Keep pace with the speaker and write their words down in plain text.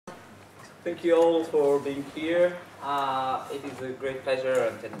Thank you all for being here. It is a great pleasure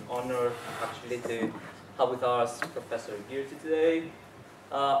and an honor actually to have with us Professor Gearty today.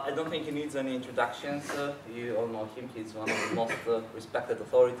 I don't think he needs any introductions. You all know him. He's one of the most respected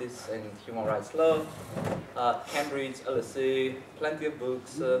authorities in human rights law. Cambridge, LSE, plenty of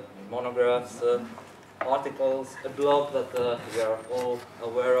books, monographs, articles, a blog that we are all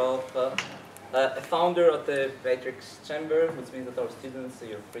aware of. A founder of the Matrix Chamber, which means that our students,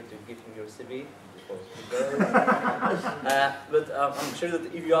 you're free to give him your CV before he goes. But I'm sure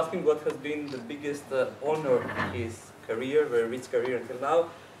that if you ask him what has been the biggest honor in his career, very rich career until now,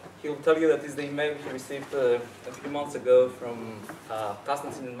 he'll tell you that is the email he received a few months ago from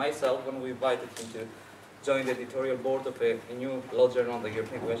Constantine and myself when we invited him to join the editorial board of a new law journal on the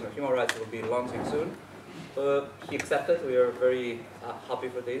European Convention of Human Rights that will be launching soon. He accepted. We are very happy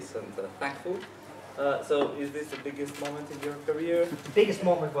for this and thankful. So is this the biggest moment in your career? The biggest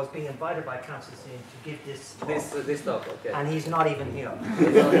moment was being invited by Constantine to give this talk. This talk, okay. And he's not even here.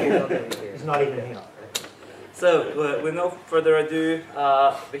 He's not even here. So, with no further ado,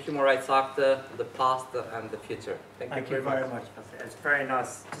 the Human Rights Act, the past and the future. Thank you very much. It's very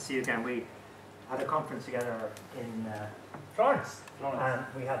nice to see you again. We had a conference together in Florence. And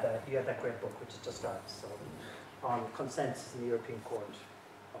you had that great book, which is just out, so, on consensus in the European Court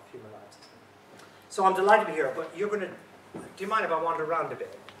of Human Rights. So I'm delighted to be here, but you're going to, do you mind if I wander around a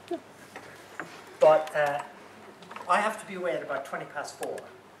bit? Yeah. But I have to be away at about 4:20.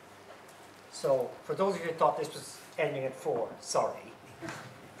 So for those of you who thought this was ending at 4, sorry.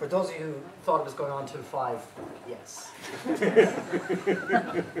 For those of you who thought it was going on till 5, yes.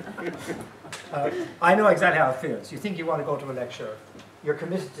 I know exactly how it feels. You think you want to go to a lecture, you're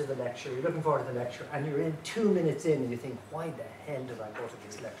committed to the lecture, you're looking forward to the lecture, and you're in 2 minutes in and you think, why the hell did I go to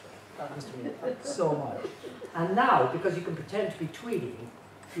this lecture? That must have been so much. And now, because you can pretend to be tweeting,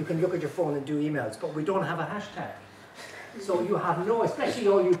 you can look at your phone and do emails, but we don't have a hashtag. So you have no, especially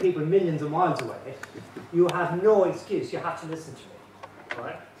all you people millions of miles away, you have no excuse. You have to listen to me,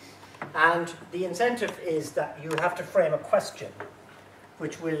 right? And the incentive is that you have to frame a question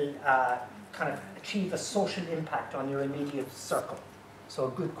which will kind of achieve a social impact on your immediate circle. So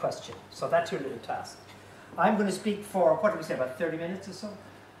a good question. So that's your little task. I'm going to speak for, what did we say, about 30 minutes or so?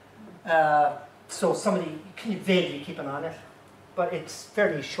 So somebody, can you vaguely keep an eye on it? But it's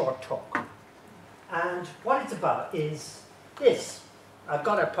fairly short talk. And what it's about is this. I've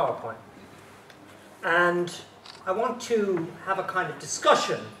got a PowerPoint. And I want to have a kind of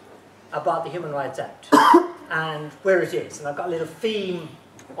discussion about the Human Rights Act and where it is. And I've got a little theme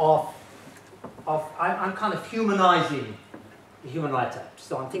of I'm kind of humanizing the Human Rights Act.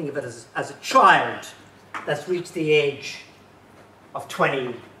 So I'm thinking of it as a child that's reached the age of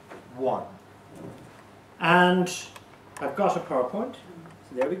 21. And I've got a PowerPoint.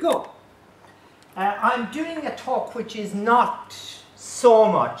 So there we go. I'm doing a talk which is not so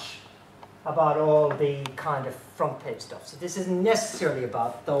much about all the kind of front page stuff. So this isn't necessarily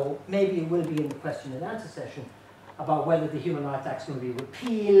about, though maybe it will be in the question and answer session, about whether the Human Rights Act is going to be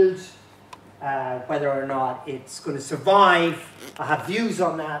repealed, whether or not it's going to survive. I have views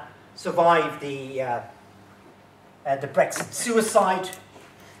on that. Survive the Brexit suicide.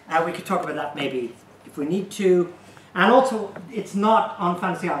 We could talk about that maybe if we need to. And also, it's not on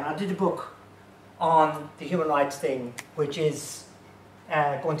Fantasy Island. I did a book on the human rights thing, which is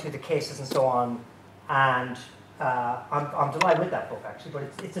going through the cases and so on. And I'm delighted with that book, actually. But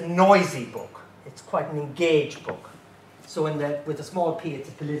it's a noisy book. It's quite an engaged book. So with a small p, it's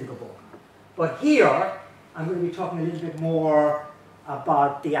a political book. But here, I'm going to be talking a little bit more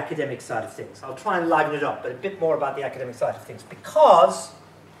about the academic side of things. I'll try and liven it up, but a bit more about the academic side of things. Because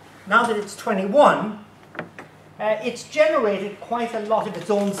now that it's 21, it's generated quite a lot of its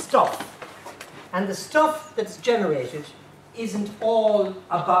own stuff. And the stuff that's generated isn't all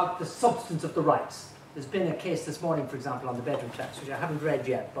about the substance of the rights. There's been a case this morning, for example, on the bedroom tax, which I haven't read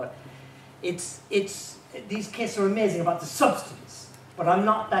yet, but these cases are amazing about the substance. But I'm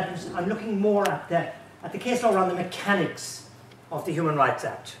not that interested. I'm looking more at the case law around the mechanics of the Human Rights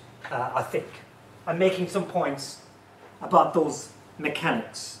Act, I think. I'm making some points about those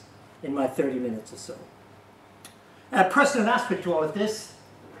mechanics in my 30 minutes or so. A personal aspect to all of this.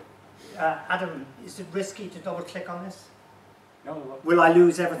 Adam, is it risky to double click on this? No. Will I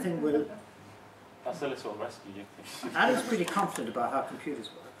lose everything? That's a little risky. Adam's pretty confident about how computers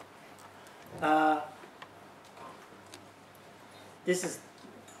work. This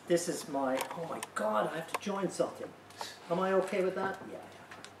is my, oh my God, I have to join something. Am I okay with that? Yeah.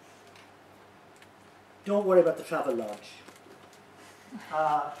 Don't worry about the travel lodge.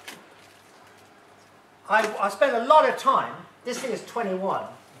 I spent a lot of time, this thing is 21,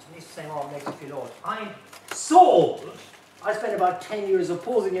 it's Denise was saying, oh, it makes you feel old. I'm so old, I spent about 10 years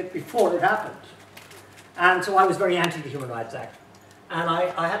opposing it before it happened. And so I was very anti the Human Rights Act. And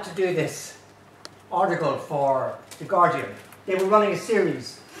I had to do this article for The Guardian. They were running a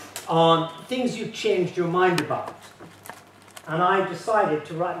series on things you changed your mind about. And I decided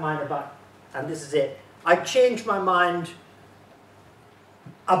to write mine about, and this is it, I changed my mind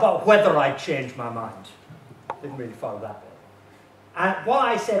about whether I changed my mind. Didn't really follow that bit. And what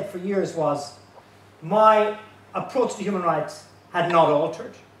I said for years was, my approach to human rights had not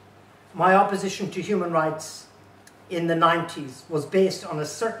altered. My opposition to human rights in the 90s was based on a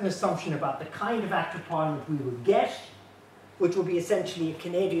certain assumption about the kind of act of parliament we would get, which would be essentially a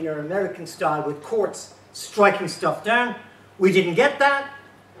Canadian or American style with courts striking stuff down. We didn't get that.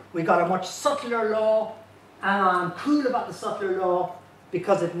 We got a much subtler law, and I'm cool about the subtler law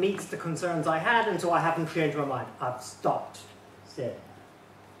because it meets the concerns I had, and so I haven't changed my mind. I've stopped saying,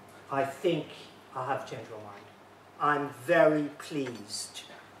 I think I have changed my mind. I'm very pleased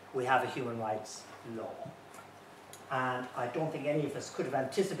we have a human rights law. And I don't think any of us could have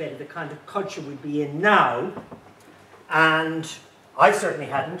anticipated the kind of culture we'd be in now. And I certainly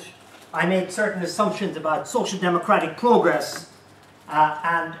hadn't. I made certain assumptions about social democratic progress.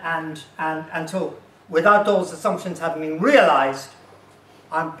 And so without those assumptions having been realized,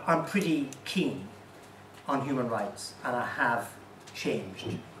 I'm pretty keen on human rights. And I have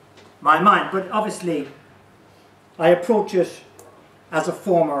changed my mind. But obviously, I approach it as a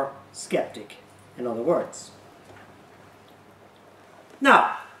former skeptic, in other words.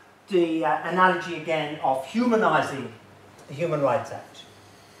 Now, the analogy again of humanizing the Human Rights Act.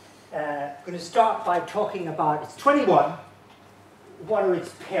 I'm going to start by talking about, it's 21, what are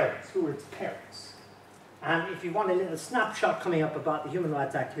its parents? Who are its parents? And if you want a little snapshot coming up about the Human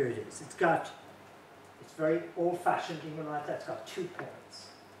Rights Act, here it is. It's very old-fashioned, the Human Rights Act's got two parents.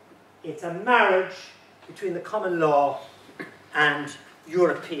 It's a marriage between the common law and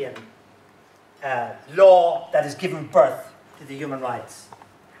European law that has given birth to the Human Rights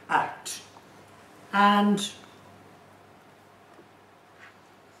Act. And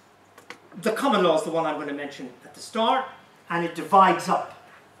the common law is the one I'm going to mention at the start, and it divides up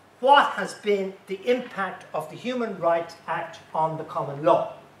what has been the impact of the Human Rights Act on the common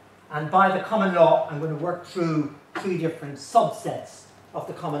law. And by the common law, I'm going to work through three different subsets of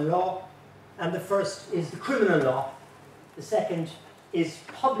the common law. And the first is the criminal law, the second is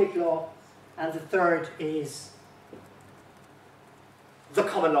public law, and the third is the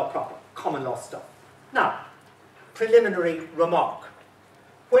common law proper, common law stuff. Now, preliminary remark.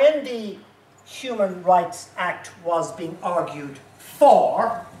 When the Human Rights Act was being argued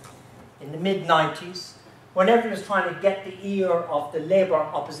for, in the mid-90s, when everyone was trying to get the ear of the Labour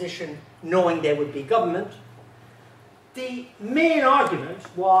opposition knowing there would be government, the main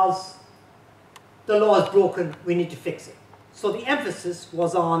argument was the law is broken, we need to fix it. So the emphasis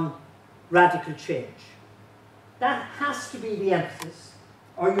was on radical change. That has to be the emphasis,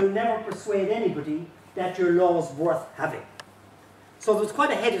 or you'll never persuade anybody that your law is worth having. So there was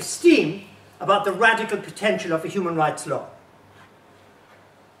quite a head of steam about the radical potential of a human rights law.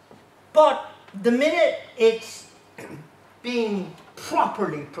 But the minute it's being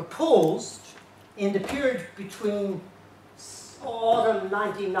properly proposed in the period between autumn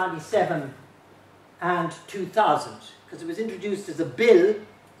 1997 and 2000, because it was introduced as a bill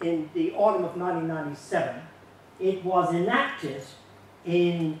in the autumn of 1997, it was enacted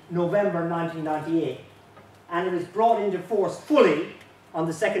in November 1998, and it was brought into force fully on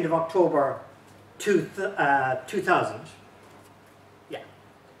the 2nd of October 2000.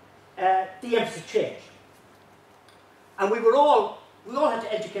 The emphasis changed. And we all had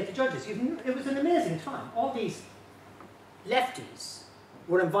to educate the judges. It was an amazing time. All these lefties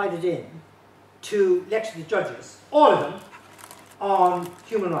were invited in to lecture the judges, all of them, on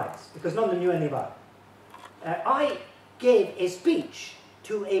human rights, because none of them knew anything about it. I gave a speech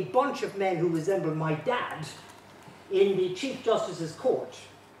to a bunch of men who resembled my dad in the Chief Justice's court,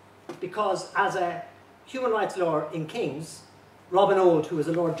 because as a human rights lawyer in King's, Robin Old, who was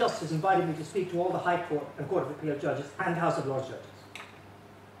a Lord Justice, invited me to speak to all the High Court and Court of Appeal judges and House of Lords judges.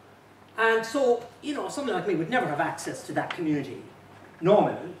 And so, you know, somebody like me would never have access to that community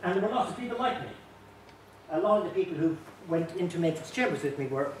normally, and there were lots of people like me. A lot of the people who went into Matrix Chambers with me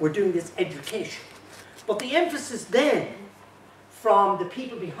were doing this education. But the emphasis then from the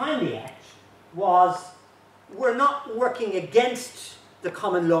people behind the Act was, we're not working against the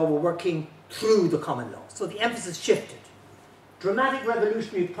common law, we're working through the common law. So the emphasis shifted. Dramatic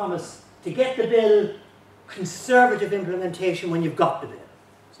revolutionary promise to get the bill, conservative implementation when you've got the bill.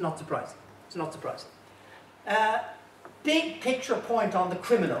 It's not surprising. It's not surprising. big picture point on the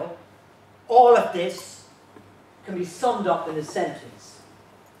criminal, all of this can be summed up in a sentence.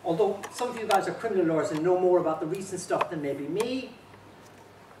 Although some of you guys are criminal lawyers and know more about the recent stuff than maybe me,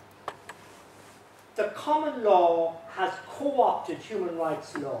 the common law has co-opted human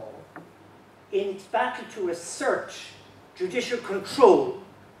rights law in its battle to assert judicial control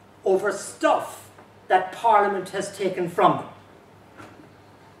over stuff that Parliament has taken from them.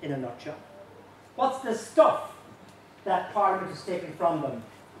 In a nutshell. What's the stuff that Parliament has taken from them?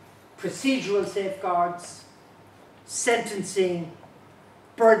 Procedural safeguards, sentencing,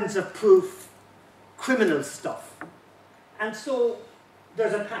 burdens of proof, criminal stuff. And so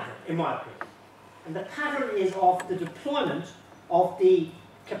there's a pattern, in my opinion. And the pattern is of the deployment of the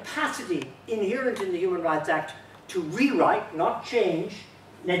capacity inherent in the Human Rights Act to rewrite, not change,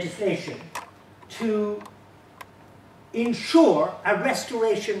 legislation, to ensure a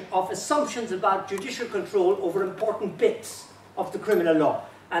restoration of assumptions about judicial control over important bits of the criminal law.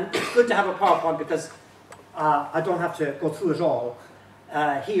 And it's good to have a PowerPoint because I don't have to go through it all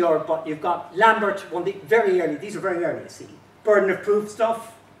here, but you've got Lambert, one of the very early, these are very early, you see, burden of proof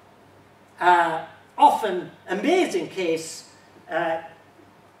stuff, often amazing case,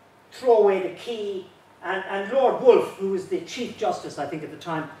 throw away the key, and Lord Wolfe, who was the Chief Justice, I think at the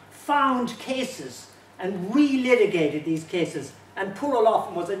time, found cases and re-litigated these cases, and poor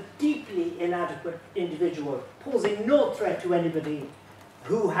O'Loughlin was a deeply inadequate individual, posing no threat to anybody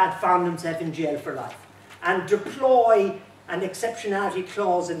who had found himself in jail for life, and deploy an exceptionality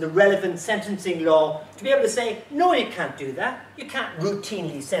clause in the relevant sentencing law to be able to say, no, you can't do that. You can't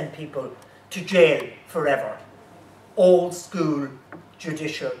routinely send people to jail forever. Old school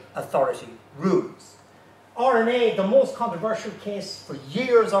judicial authority rules. RNA, the most controversial case for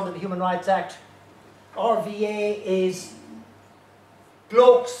years under the Human Rights Act. RVA is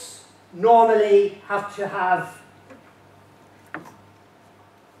blokes normally have to have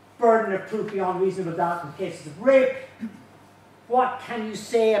burden of proof beyond reasonable doubt in cases of rape. What can you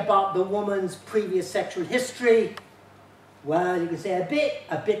say about the woman's previous sexual history? Well, you can say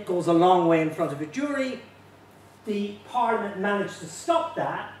a bit goes a long way in front of a jury. The Parliament managed to stop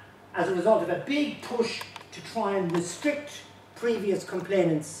that as a result of a big push to try and restrict previous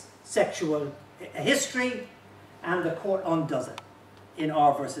complainants' sexual history, and the court undoes it in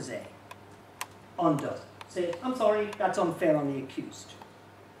R versus A. Undoes it. Say, I'm sorry, that's unfair on the accused.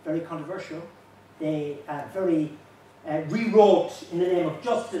 Very controversial. They rewrote, in the name of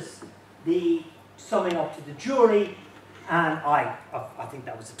justice, the summing up to the jury, and I think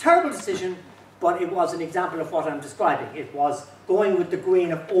that was a terrible decision, but it was an example of what I'm describing. It was going with the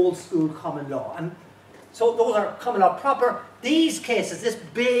grain of old school common law. And so those are common law proper. These cases, this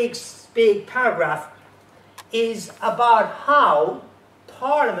big paragraph, is about how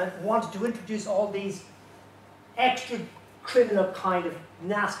Parliament wanted to introduce all these extra criminal kind of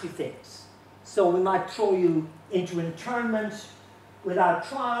nasty things. So we might throw you into internment without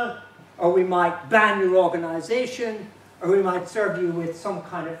trial, or we might ban your organisation, or we might serve you with some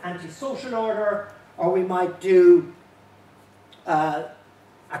kind of antisocial order, or we might do a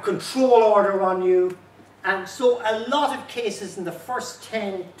control order on you. And so a lot of cases in the first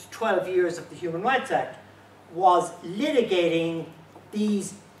 10 to 12 years of the Human Rights Act was litigating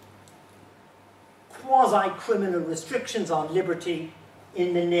these quasi-criminal restrictions on liberty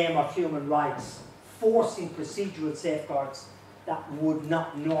in the name of human rights, forcing procedural safeguards that would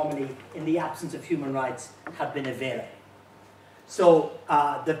not normally, in the absence of human rights, have been available. So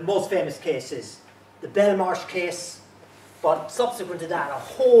the most famous case is the Belmarsh case, but subsequent to that, a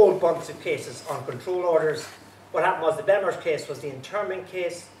whole bunch of cases on control orders. What happened was the Belmarsh case was the internment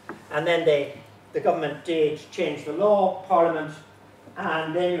case, and then the government did change the law, Parliament,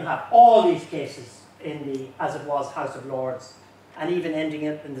 and then you have all these cases in the, as it was, House of Lords, and even ending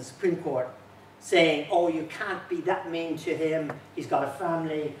up in the Supreme Court, saying, oh, you can't be that mean to him, he's got a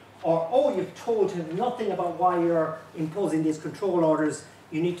family, or, oh, you've told him nothing about why you're imposing these control orders,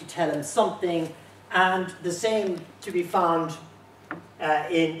 you need to tell him something. And the same to be found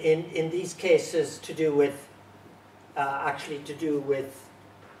in these cases to do with,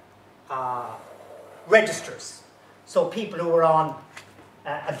 registers. So people who are on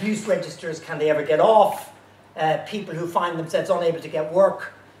abuse registers, can they ever get off? People who find themselves unable to get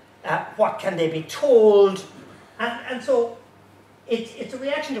work, what can they be told? And so it's a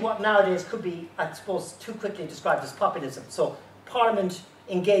reaction to what nowadays could be, I suppose, too quickly described as populism. So Parliament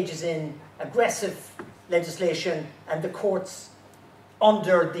engages in aggressive legislation, and the courts,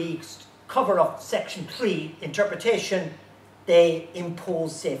 under the cover of Section 3 interpretation, they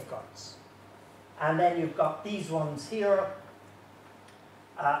impose safeguards. And then you've got these ones here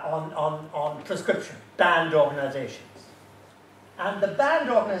on prescription, banned organisations. And the banned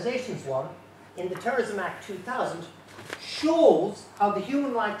organisations one, in the Terrorism Act 2000, shows how the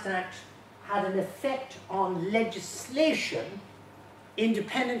Human Rights Act had an effect on legislation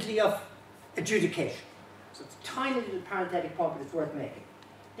independently of adjudication. So it's a tiny little parenthetic point, but it's worth making.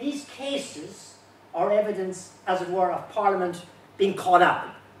 These cases are evidence, as it were, of Parliament being caught out.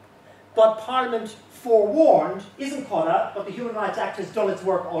 But Parliament, forewarned, isn't caught out, but the Human Rights Act has done its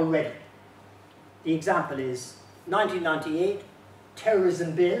work already. The example is 1998,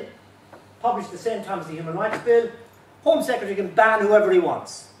 Terrorism Bill, published at the same time as the Human Rights Bill. Home Secretary can ban whoever he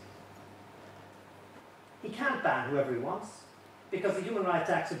wants. He can't ban whoever he wants because the Human Rights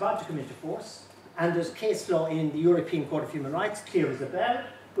Act is about to come into force, and there's case law in the European Court of Human Rights, clear as a bell,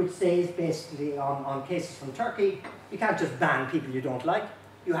 which says basically on cases from Turkey, you can't just ban people you don't like.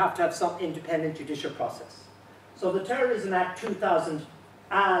 You have to have some independent judicial process. So the Terrorism Act 2000,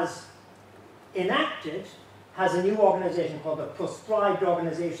 as enacted, has a new organisation called the Proscribed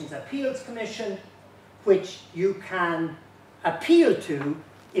Organisations Appeals Commission, which you can appeal to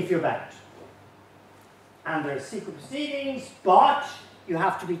if you're banned. And there's secret proceedings, but you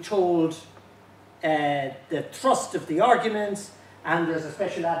have to be told the thrust of the arguments, and there's a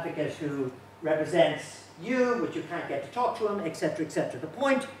special advocate who represents you, but you can't get to talk to him, etc., etc. The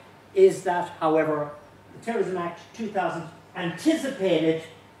point is that, however, the Terrorism Act 2000 anticipated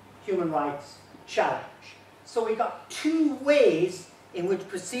human rights challenge. So we got two ways in which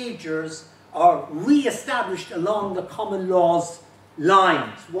procedures are re-established along the common law's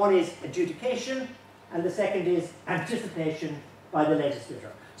lines. One is adjudication, and the second is anticipation by the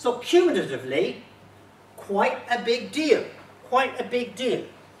legislator. So cumulatively, quite a big deal. Quite a big deal.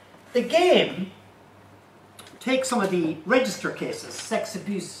 The game, take some of the register cases, sex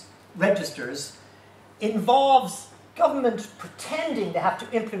abuse registers, involves government pretending they have to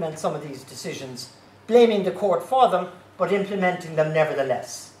implement some of these decisions, blaming the court for them, but implementing them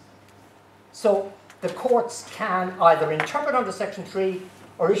nevertheless. So the courts can either interpret under Section 3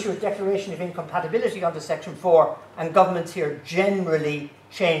 or issue a declaration of incompatibility under Section 4, and governments here generally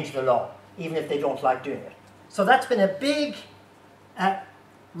change the law, even if they don't like doing it. So that's been a big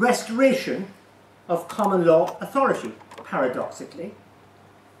restoration of common law authority, paradoxically.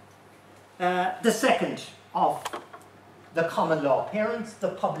 The second of the common law parents, the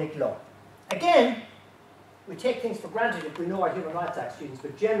public law. Again, we take things for granted if we know our Human Rights Act students,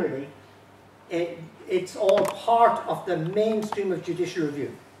 but generally it's all part of the mainstream of judicial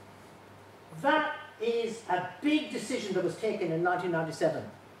review. That is a big decision that was taken in 1997.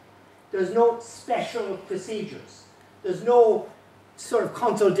 There's no special procedures. There's no sort of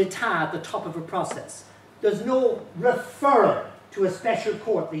console d'état at the top of a process. There's no referral to a special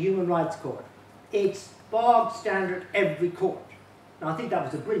court, the Human Rights Court. It's bog standard every court. Now, I think that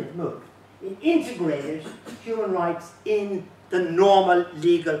was a brilliant move. It integrated human rights in the normal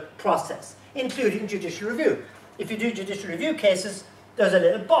legal process, including judicial review. If you do judicial review cases, there's a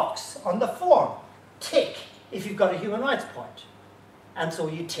little box on the form. Tick if you've got a human rights point. And so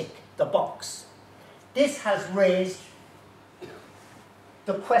you tick the box. This has raised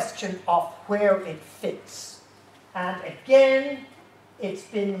the question of where it fits. And again, it's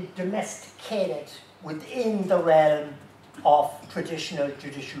been domesticated within the realm of traditional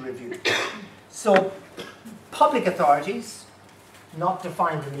judicial review. So public authorities, not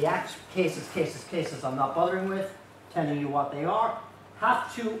defined in the Act, cases I'm not bothering with, telling you what they are,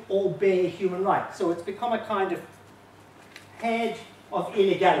 have to obey human rights. So it's become a kind of head of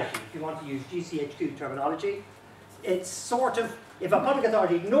illegality, if you want to use GCHQ terminology. It's sort of, if a public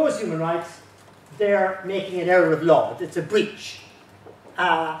authority ignores human rights, they're making an error of law. It's a breach.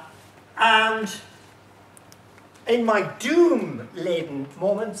 And in my doom-laden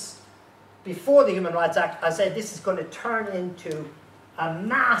moments, before the Human Rights Act, I said this is going to turn into a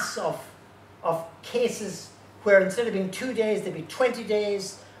mass of cases where instead of being 2 days, there'll be 20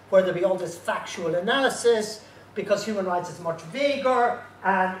 days, where there'll be all this factual analysis, because human rights is much vaguer,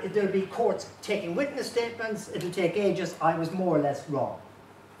 and there'll be courts taking witness statements. It'll take ages. I was more or less wrong.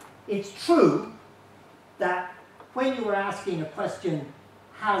 It's true that when you were asking a question,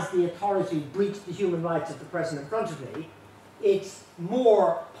 has the authority breached the human rights of the person in front of me, it's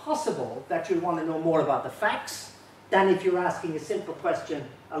more possible that you'll want to know more about the facts than if you're asking a simple question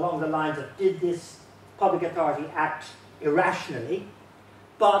along the lines of, did this public authority act irrationally?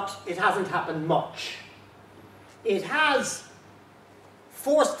 But it hasn't happened much. It has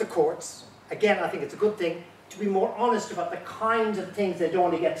forced the courts, again I think it's a good thing, to be more honest about the kinds of things they don't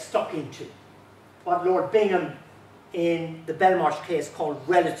want to get stuck into. What Lord Bingham in the Belmarsh case called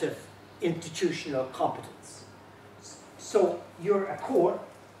relative institutional competence. So you're a court,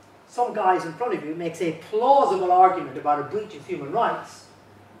 some guys in front of you makes a plausible argument about a breach of human rights,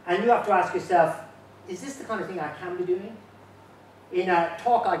 and you have to ask yourself, is this the kind of thing I can be doing? In a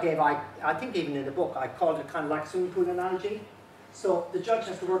talk I gave, I think even in the book, I called it kind of like swimming pool analogy. So the judge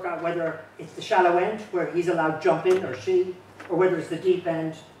has to work out whether it's the shallow end, where he's allowed to jump in, or she, or whether it's the deep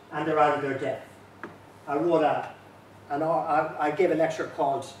end, and they're out of their depth. I wrote I gave a lecture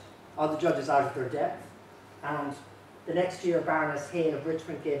called Are the Judges Out of Their Depth? And the next year, Baroness Hale of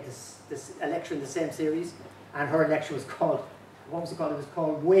Richmond gave a lecture in the same series, and her lecture was called, what was it called? It was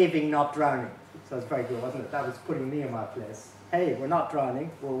called Waving, Not Drowning. So it's very good, wasn't it? That was putting me in my place. Hey, we're not drowning,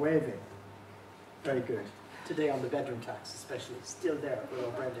 we're waving. Very good. Today on the bedroom tax, especially, still there with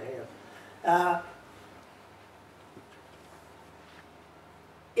old Brenda Hale.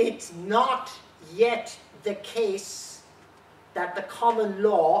 It's not yet the case that the common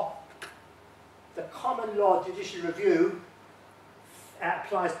law judicial review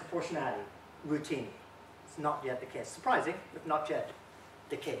applies proportionality routinely. It's not yet the case. Surprising, but not yet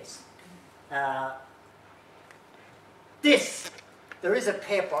the case. There is a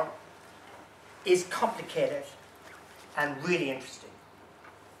paper, is complicated and really interesting.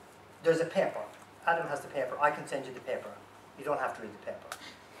 There's a paper. Adam has the paper. I can send you the paper. You don't have to read the paper.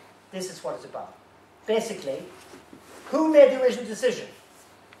 This is what it's about. Basically, who made the original decision?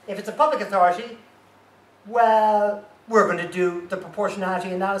 If it's a public authority, well, we're going to do the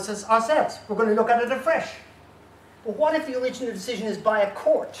proportionality analysis ourselves. We're going to look at it afresh. But what if the original decision is by a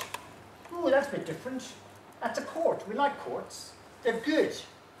court? Ooh, that's a bit different. That's a court. We like courts. They're good.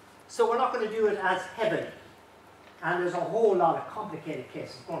 So we're not going to do it as heavily. And there's a whole lot of complicated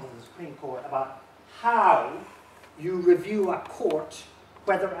cases going to the Supreme Court about how you review a court,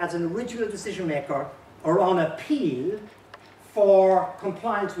 whether as an original decision maker or on appeal for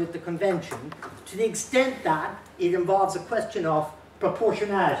compliance with the convention, to the extent that it involves a question of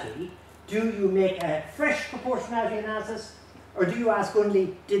proportionality. Do you make a fresh proportionality analysis, or do you ask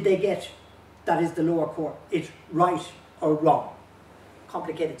only, did they get, that is the lower court, it right or wrong?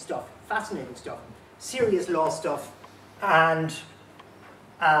 Complicated stuff, fascinating stuff, serious law stuff, and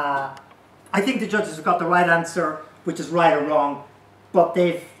I think the judges have got the right answer, which is right or wrong, but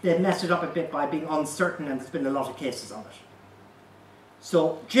they've messed it up a bit by being uncertain, and there's been a lot of cases on it.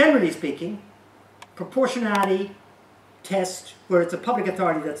 So, generally speaking, proportionality test, where it's a public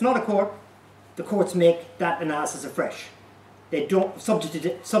authority that's not a court, the courts make that analysis afresh. They don't, subject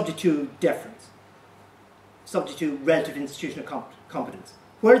to deference, subject to relative institutional competence.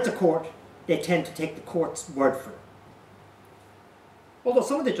 Where it's a court, they tend to take the court's word for it. Although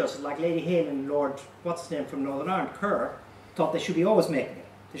some of the judges, like Lady Hale and Lord, what's his name from Northern Ireland, Kerr, thought they should be always making it.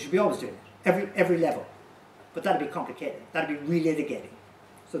 They should be always doing it, every level. But that'd be complicated. That'd be relitigating.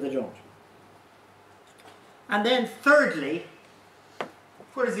 So they don't. And then thirdly,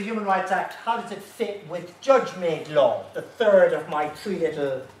 where does the Human Rights Act, how does it fit with judge-made law? The third of my three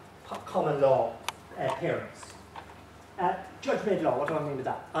little common law parents. Judge-made law, what do I mean by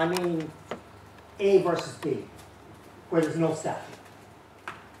that? I mean A versus B, where there's no statute.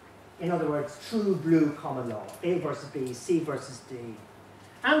 In other words, true blue common law. A versus B, C versus D.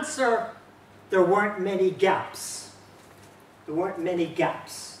 Answer, there weren't many gaps. There weren't many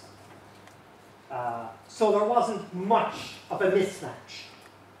gaps. So there wasn't much of a mismatch.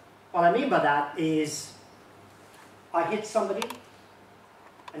 What I mean by that is, I hit somebody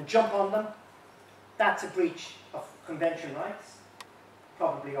and jump on them. That's a breach of convention rights,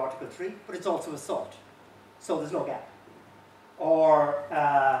 probably Article 3, but it's also assault. So there's no gap. Or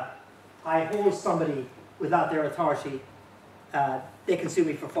I hold somebody without their authority, they can sue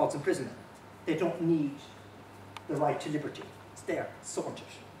me for false imprisonment. They don't need the right to liberty. It's there, sorted.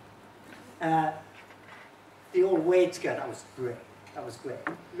 The old Wade scale, that was great. That was great.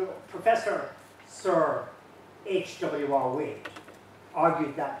 You know, Professor Sir H.W.R. Wade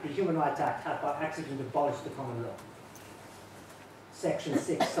argued that the Human Rights Act had by accident abolished the common law. Section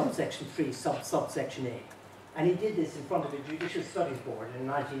 6, subsection 3, subsection A. And he did this in front of the Judicial Studies Board in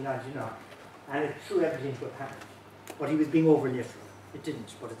 1999. And it threw everything to a panic. But he was being overliteral. It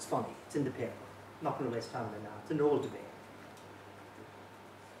didn't, but it's funny. It's in the paper. I'm not going to waste time on it now. It's an old debate.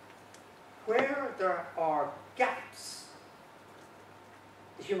 Where there are gaps,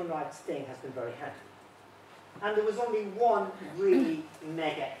 the human rights thing has been very handy. And there was only one really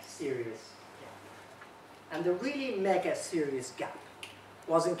mega serious gap. And the really mega serious gap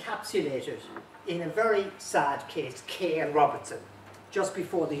was encapsulated in a very sad case, Kay and Robertson, just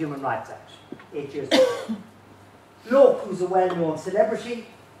before the Human Rights Act, 8 years ago. Loke, who's a well-known celebrity,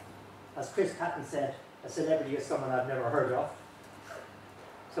 as Chris Patton said, a celebrity is someone I've never heard of.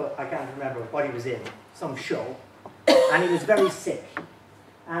 So I can't remember what he was in, some show. And he was very sick.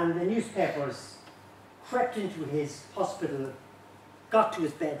 and the newspapers crept into his hospital, got to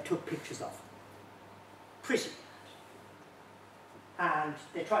his bed, took pictures of him. Pretty bad. And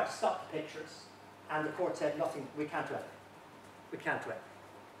they tried to stop the pictures, and the court said, nothing, we can't do it. We can't do it.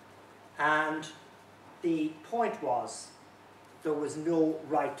 And the point was, there was no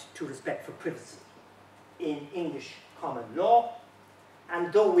right to respect for privacy in English common law.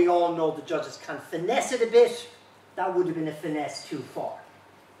 And though we all know the judges can finesse it a bit, that would have been a finesse too far.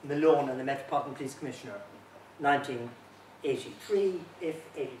 Malone and the Metropolitan Police Commissioner, 1983, if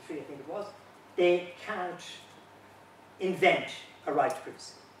 83 I think it was, they can't invent a right to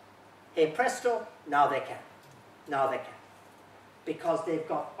privacy. Hey presto, now they can. Now they can. Because they've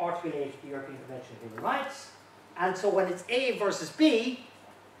got Article 8 of the European Convention on Human Rights, and so when it's A versus B,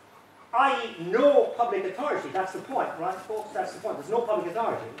 i.e. no public authority, that's the point, right folks, that's the point. There's no public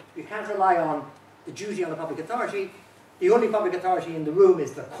authority. You can't rely on the duty on the public authority. The only public authority in the room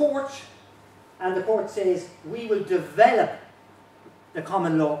is the court, and the court says, we will develop the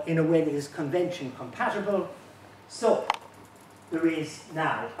common law in a way that is convention compatible, so there is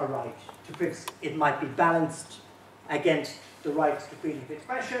now a right to privacy. It might be balanced against the rights to freedom of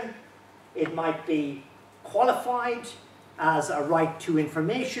expression, it might be qualified as a right to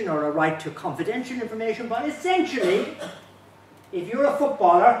information or a right to confidential information, but essentially, if you're a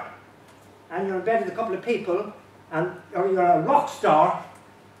footballer and you're in bed with a couple of people, or you're a rock star,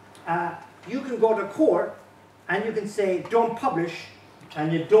 you can go to court and you can say, don't publish,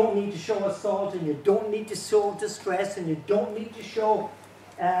 and you don't need to show assault, and you don't need to show distress, and you don't need to show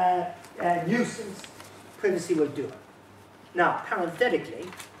nuisance. Privacy will do it. Now, parenthetically,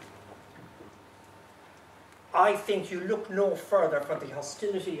 I think you look no further for the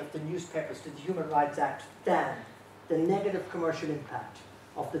hostility of the newspapers to the Human Rights Act than the negative commercial impact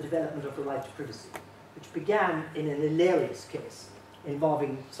of the development of the right to privacy, which began in an hilarious case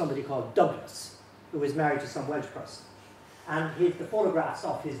involving somebody called Douglas, who was married to some Welsh person. And the photographs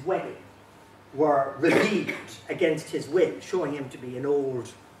of his wedding were revealed against his will, showing him to be an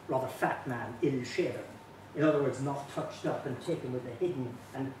old, rather fat man, ill-shaven. In other words, not touched up and taken with a hidden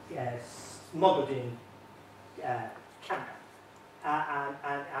and smuggled in camera.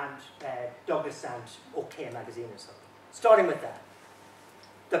 And Douglas and OK magazine or something. Starting with that.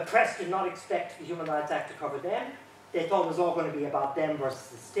 The press did not expect the Human Rights Act to cover them. They thought it was all going to be about them versus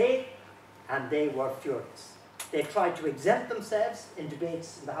the state, and they were furious. They tried to exempt themselves in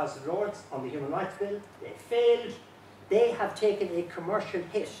debates in the House of Lords on the Human Rights Bill. They failed. They have taken a commercial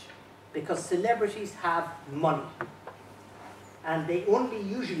hit because celebrities have money. And they only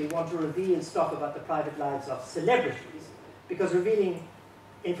usually want to reveal stuff about the private lives of celebrities, because revealing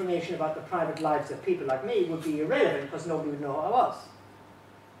information about the private lives of people like me would be irrelevant because nobody would know who I was.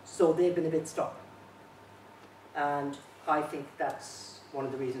 So they've been a bit stubborn. And I think that's one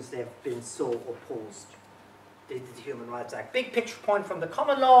of the reasons they've been so opposed to the Human Rights Act. Big picture point from the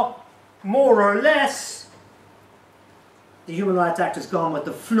common law, more or less, the Human Rights Act has gone with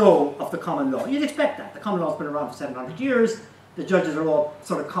the flow of the common law. You'd expect that. The common law has been around for 700 years. The judges are all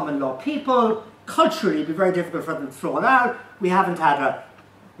sort of common law people. Culturally, it'd be very difficult for them to throw it out. We haven't had a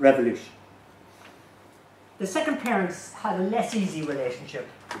revolution. The second parents had a less easy relationship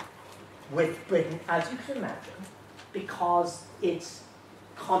with Britain, as you can imagine, because it's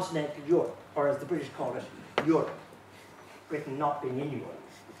continental Europe, or as the British call it, Europe. Britain not being in Europe,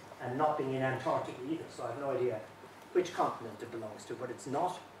 and not being in Antarctica either, so I have no idea which continent it belongs to, but it's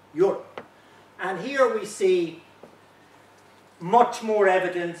not Europe. And here we see much more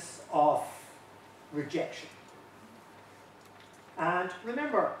evidence of rejection. And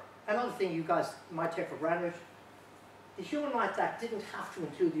remember, another thing you guys might take for granted, the Human Rights Act didn't have to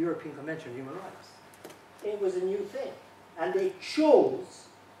include the European Convention on Human Rights. It was a new thing. And they chose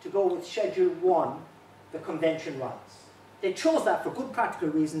to go with Schedule 1, the Convention rights. They chose that for good practical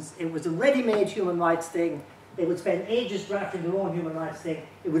reasons. It was a ready-made human rights thing. They would spend ages drafting their own human rights thing.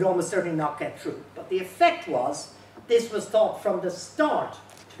 It would almost certainly not get through. But the effect was, this was thought from the start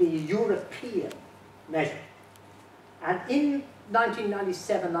to be a European measure. And in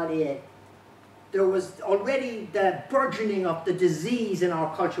 1997-98, there was already the burgeoning of the disease in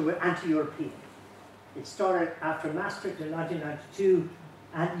our culture with anti-European. It started after Maastricht in 1992,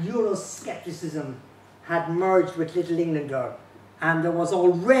 and Euroscepticism had merged with Little Englander, and there was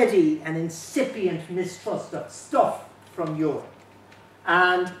already an incipient mistrust of stuff from Europe.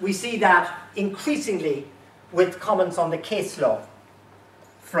 And we see that increasingly with comments on the case law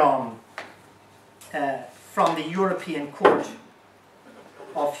from the European Court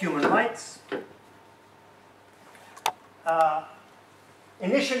of Human Rights.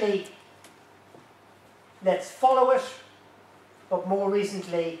 Initially, let's follow it. but more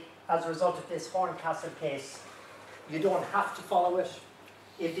recently, as a result of this Horncastle case, you don't have to follow it.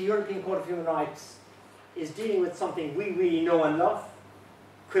 If the European Court of Human Rights is dealing with something we really know and love,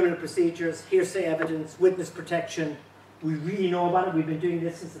 criminal procedures, hearsay evidence, witness protection, we really know about it. We've been doing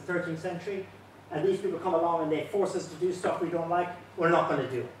this since the 13th century. And these people come along and they force us to do stuff we don't like, we're not going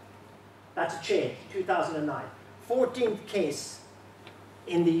to do it. That's a change, 2009. 14th case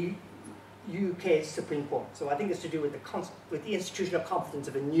in the UK Supreme Court. So I think it's to do with the institutional competence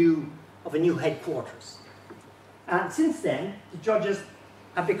of a new headquarters. And since then, the judges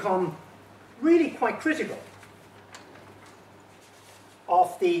have become really quite critical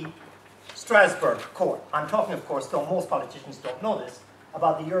of the Strasbourg Court. I'm talking, of course, though most politicians don't know this,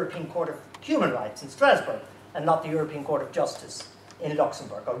 about the European Court of Human Rights in Strasbourg and not the European Court of Justice in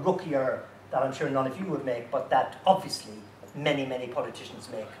Luxembourg, a rookie error that I'm sure none of you would make, but that obviously many, many politicians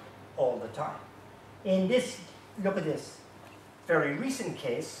make all the time. In this, look at this very recent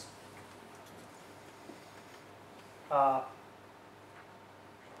case,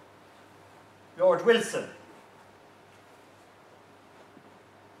 Lord Wilson,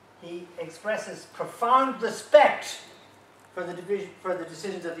 he expresses profound respect for the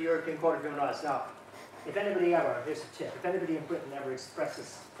decisions of the European Court of Human Rights. Now, if anybody ever, here's a tip, if anybody in Britain ever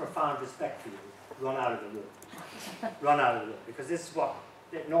expresses profound respect for you, run out of the room. Run out of the room, because this is what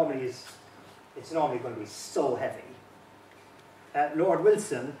it normally is. It's normally going to be so heavy. Lord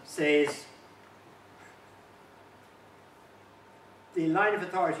Wilson says, the line of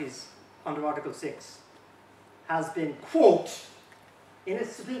authorities under Article 6 has been, quote, in a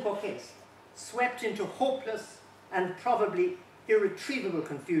Supreme Court case, swept into hopeless and probably irretrievable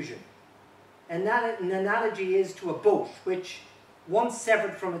confusion. And an analogy is to a boat which, once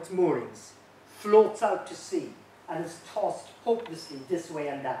severed from its moorings, floats out to sea and is tossed hopelessly this way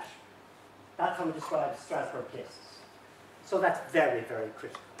and that. That's how we describe Strasbourg cases. So that's very, very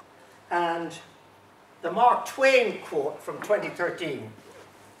critical. And the Mark Twain quote from 2013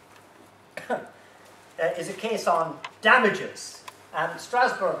 is a case on damages. And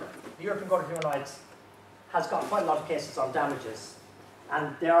Strasbourg, the European Court of Human Rights, has got quite a lot of cases on damages.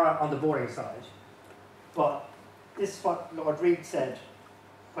 And they are on the boring side. But this is what Lord Reid said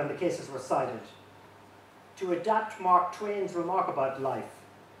when the cases were cited. To adapt Mark Twain's remark about life,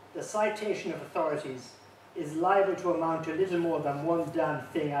 the citation of authorities is liable to amount to little more than one damn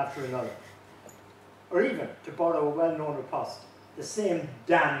thing after another. Or even, to borrow a well-known riposte, the same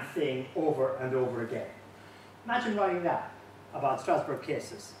damn thing over and over again. Imagine writing that about Strasbourg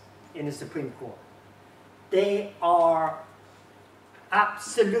cases in the Supreme Court. They are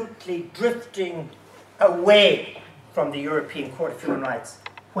absolutely drifting away from the European Court of Human Rights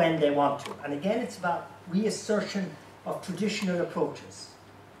when they want to. And again, it's about reassertion of traditional approaches.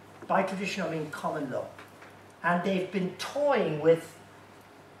 By tradition, I mean common law. And they've been toying with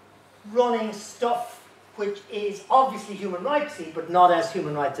running stuff which is obviously human rightsy, but not as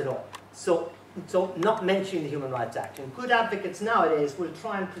human rights at all. So not mentioning the Human Rights Act. And good advocates nowadays will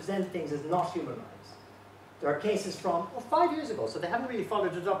try and present things as not human rights. There are cases from 5 years ago, so they haven't really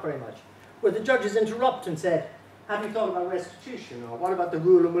followed it up very much, where the judges interrupt and said, have you thought about restitution? Or what about the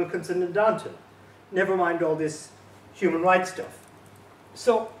rule of Wilkinson and Downton? Never mind all this human rights stuff.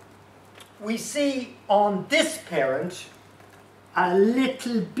 So we see on this parent a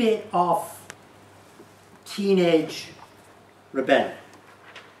little bit of teenage rebellion.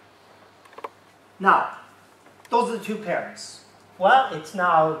 Now, those are the two parents. Well, it's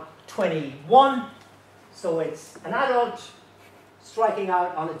now 21, so it's an adult striking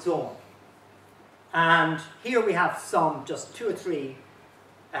out on its own. And here we have some, just 2 or 3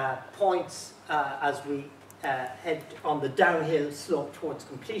 points as we head on the downhill slope towards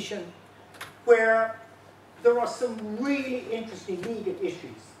completion, where there are some really interesting legal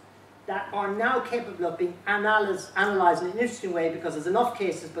issues that are now capable of being analyzed in an interesting way because there's enough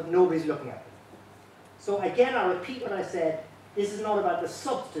cases but nobody's looking at them. So again, I repeat what I said, this is not about the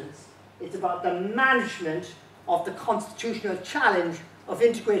substance, it's about the management of the constitutional challenge of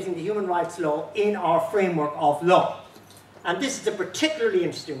integrating the human rights law in our framework of law. And this is a particularly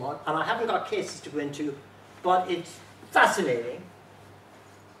interesting one, and I haven't got cases to go into, but it's fascinating.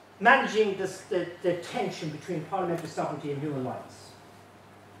 Managing the tension between parliamentary sovereignty and human rights.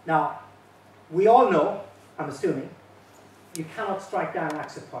 Now, we all know, I'm assuming, you cannot strike down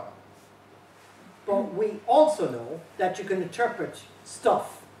acts of parliament. But we also know that you can interpret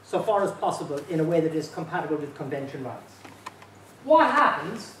stuff, so far as possible, in a way that is compatible with convention rights. What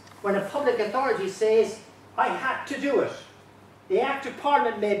happens when a public authority says, I had to do it? The Act of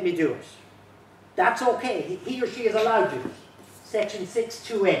Parliament made me do it. That's okay, he or she is allowed to do it. Section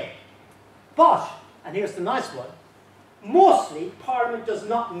 6(2)(a). But, and here's the nice one, mostly Parliament does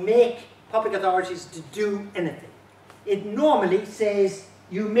not make public authorities to do anything. It normally says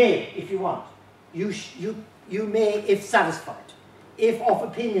you may if you want. You may if satisfied, if of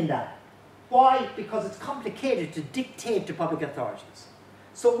opinion that. Why? Because it's complicated to dictate to public authorities.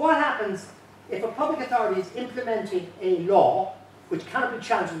 So what happens if a public authority is implementing a law which cannot be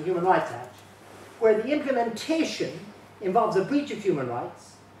challenged in the Human Rights Act, where the implementation involves a breach of human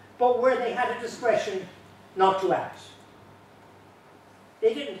rights, but where they had a discretion not to act?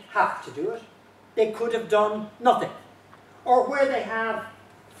 They didn't have to do it. They could have done nothing. Or where they have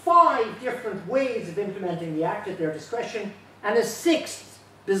 5 different ways of implementing the act at their discretion, and a 6th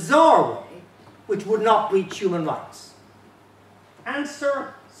bizarre way which would not breach human rights.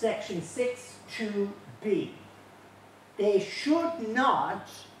 Answer section 6(2)(b). They should not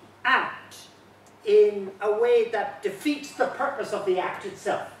act in a way that defeats the purpose of the act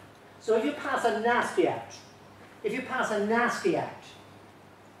itself. So if you pass a nasty act,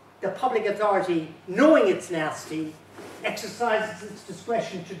 the public authority, knowing it's nasty, exercises its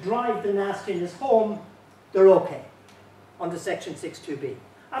discretion to drive the nastiness home, they're okay under section 6(2)(b).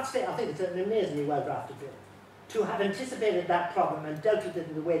 I have to say, I think it's an amazingly well-drafted bill. To have anticipated that problem and dealt with it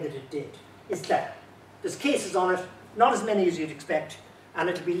in the way that it did is clever. There's cases on it, not as many as you'd expect, and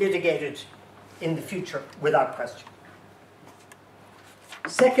it'll be litigated in the future without question.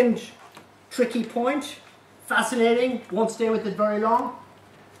 Second tricky point, fascinating, won't stay with it very long.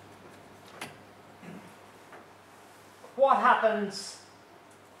 What happens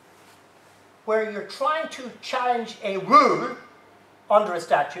where you're trying to challenge a rule under a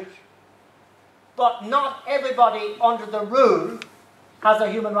statute, but not everybody under the rule has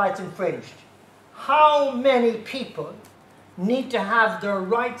their human rights infringed? How many people need to have their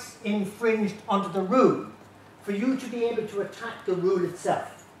rights infringed under the rule for you to be able to attack the rule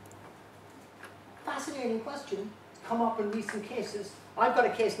itself? Fascinating question. It's come up in recent cases. I've got a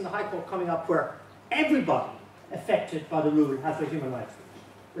case in the High Court coming up where everybody affected by the rule has their human rights infringed.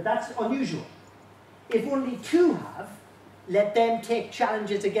 But that's unusual. If only 2 have, let them take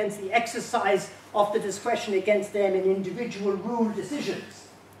challenges against the exercise of the discretion against them in individual rule decisions.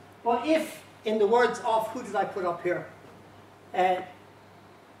 But if, in the words of, who did I put up here?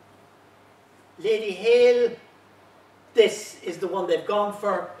 Lady Hale, this is the one they've gone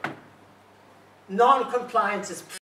for. Non-compliance is